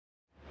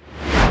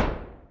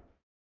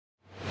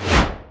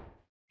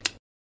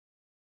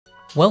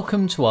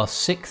Welcome to our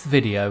 6th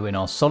video in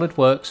our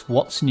SOLIDWORKS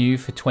What's New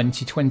for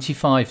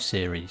 2025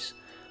 series.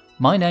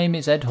 My name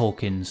is Ed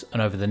Hawkins, and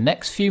over the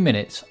next few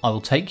minutes I will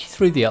take you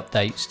through the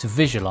updates to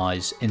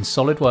visualize in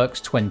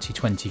SOLIDWORKS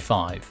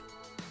 2025.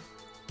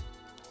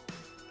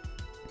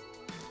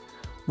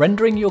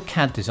 Rendering your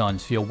CAD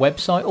designs for your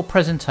website or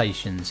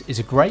presentations is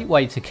a great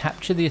way to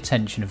capture the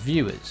attention of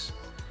viewers.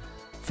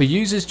 For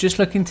users just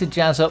looking to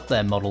jazz up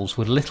their models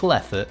with little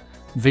effort,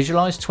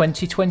 Visualize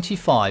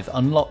 2025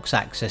 unlocks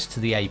access to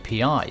the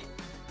API.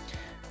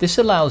 This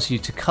allows you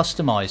to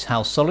customize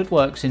how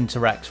SOLIDWORKS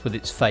interacts with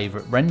its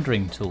favorite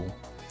rendering tool.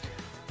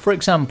 For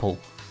example,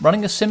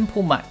 running a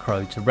simple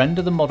macro to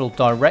render the model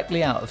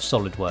directly out of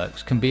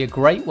SOLIDWORKS can be a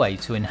great way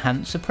to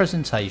enhance a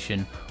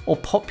presentation or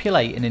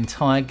populate an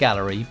entire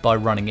gallery by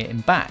running it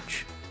in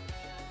batch.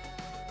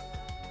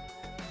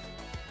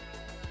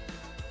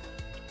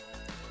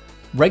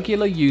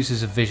 Regular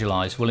users of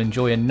Visualize will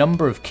enjoy a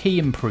number of key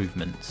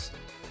improvements.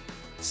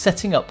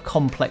 Setting up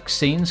complex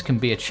scenes can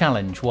be a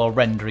challenge while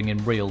rendering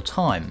in real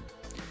time.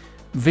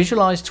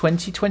 Visualize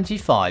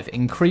 2025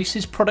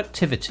 increases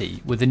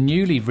productivity with a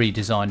newly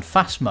redesigned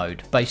fast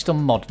mode based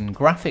on modern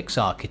graphics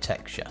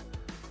architecture.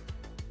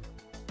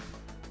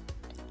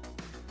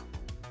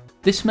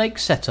 This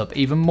makes setup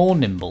even more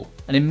nimble,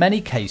 and in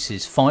many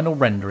cases final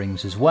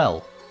renderings as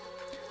well.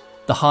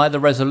 The higher the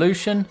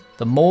resolution,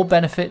 the more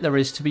benefit there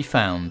is to be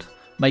found,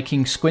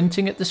 making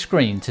squinting at the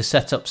screen to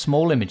set up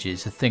small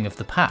images a thing of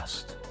the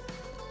past.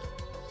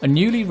 A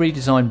newly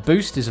redesigned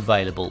boost is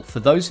available for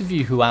those of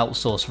you who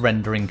outsource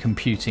rendering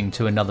computing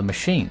to another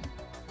machine.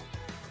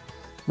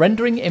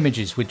 Rendering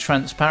images with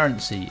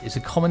transparency is a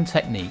common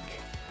technique.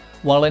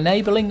 While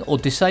enabling or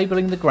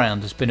disabling the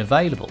ground has been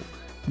available,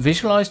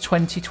 Visualize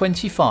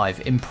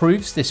 2025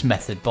 improves this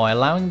method by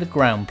allowing the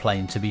ground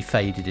plane to be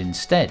faded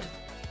instead.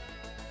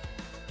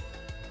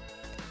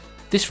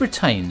 This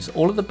retains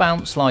all of the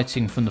bounce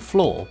lighting from the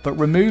floor but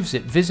removes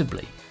it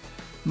visibly,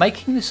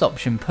 making this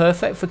option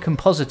perfect for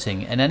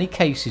compositing in any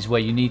cases where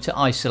you need to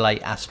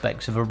isolate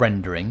aspects of a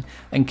rendering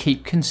and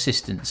keep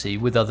consistency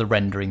with other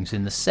renderings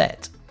in the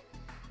set.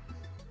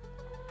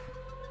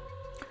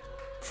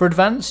 For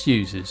advanced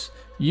users,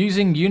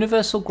 using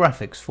universal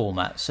graphics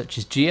formats such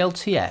as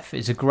GLTF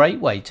is a great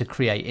way to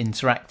create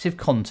interactive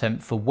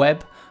content for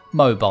web,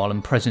 mobile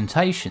and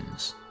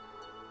presentations.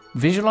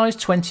 Visualize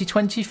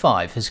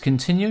 2025 has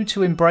continued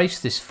to embrace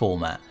this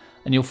format,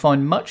 and you'll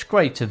find much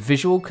greater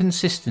visual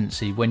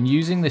consistency when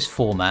using this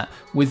format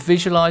with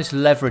Visualize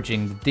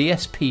leveraging the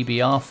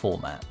DSPBR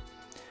format.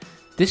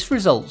 This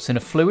results in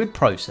a fluid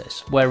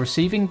process where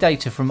receiving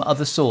data from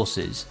other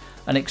sources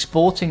and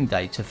exporting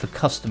data for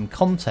custom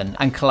content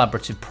and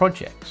collaborative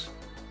projects.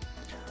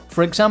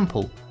 For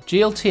example,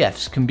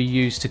 GLTFs can be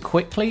used to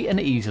quickly and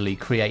easily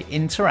create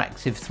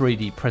interactive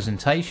 3D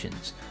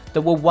presentations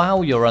that will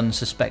wow your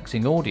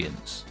unsuspecting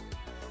audience.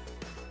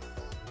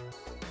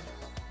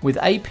 With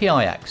API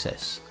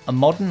access, a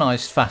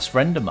modernised fast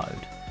render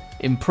mode,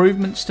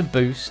 improvements to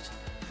boost,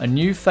 a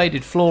new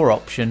faded floor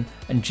option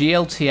and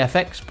GLTF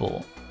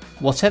export,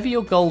 whatever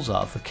your goals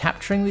are for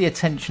capturing the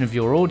attention of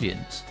your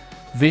audience,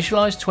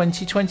 Visualize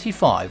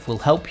 2025 will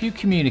help you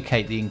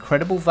communicate the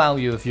incredible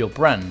value of your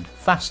brand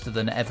faster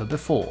than ever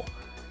before.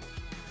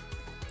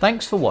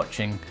 Thanks for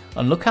watching,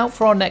 and look out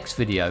for our next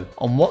video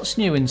on what's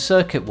new in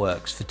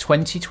CircuitWorks for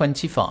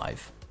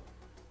 2025.